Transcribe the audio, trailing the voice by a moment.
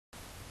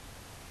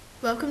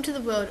Welcome to the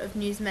world of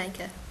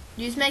NewsMaker.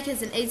 NewsMaker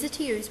is an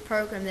easy-to-use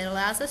program that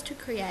allows us to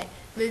create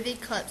movie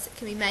clips that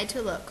can be made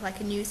to look like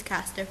a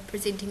newscaster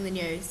presenting the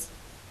news.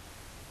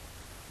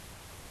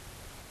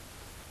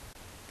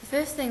 The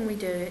first thing we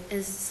do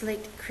is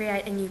select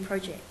Create a New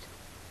Project.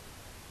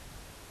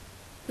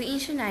 We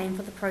enter a name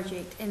for the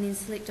project and then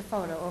select a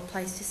folder or a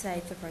place to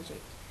save the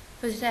project.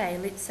 For today,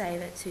 let's save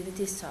it to the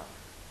desktop.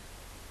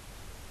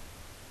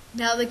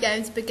 Now the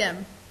games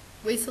begin.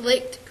 We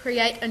select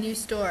Create a New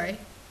Story.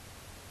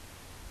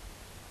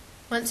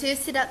 Once we have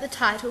set up the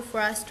title for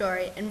our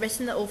story and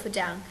written the author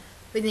down,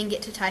 we then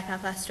get to type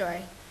up our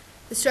story.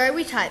 The story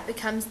we type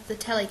becomes the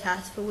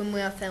telecast for when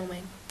we are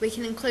filming. We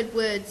can include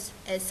words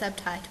as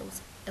subtitles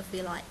if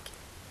we like.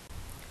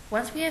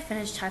 Once we have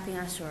finished typing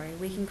our story,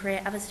 we can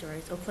create other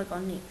stories or click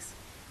on Next.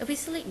 If we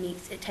select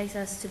Next, it takes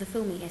us to the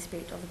filming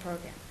aspect of the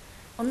program.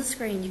 On the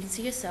screen, you can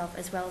see yourself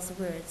as well as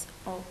the words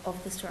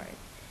of the story.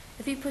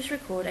 If you push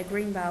record, a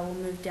green bar will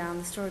move down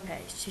the story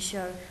page to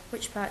show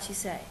which parts you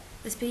say.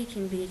 The speed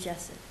can be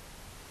adjusted.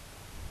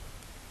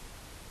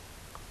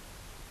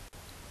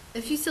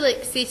 If you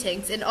select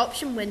Settings, an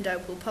option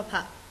window will pop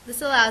up.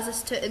 This allows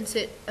us to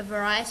insert a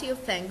variety of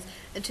things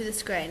into the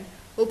screen.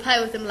 We'll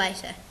play with them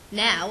later.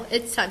 Now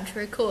it's time to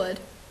record.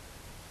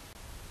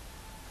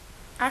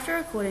 After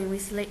recording, we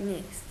select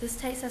Next. This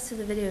takes us to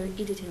the video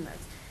editing mode.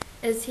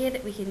 It is here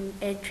that we can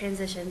add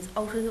transitions,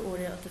 alter the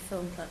audio of the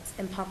film clips,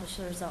 and publish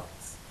the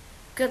results.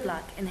 Good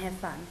luck and have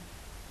fun.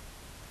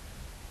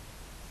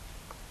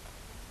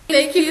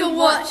 Thank you for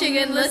watching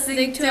and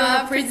listening to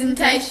our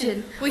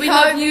presentation. We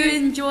hope you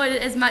enjoyed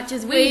it as much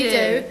as we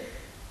do.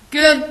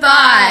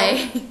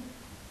 Goodbye.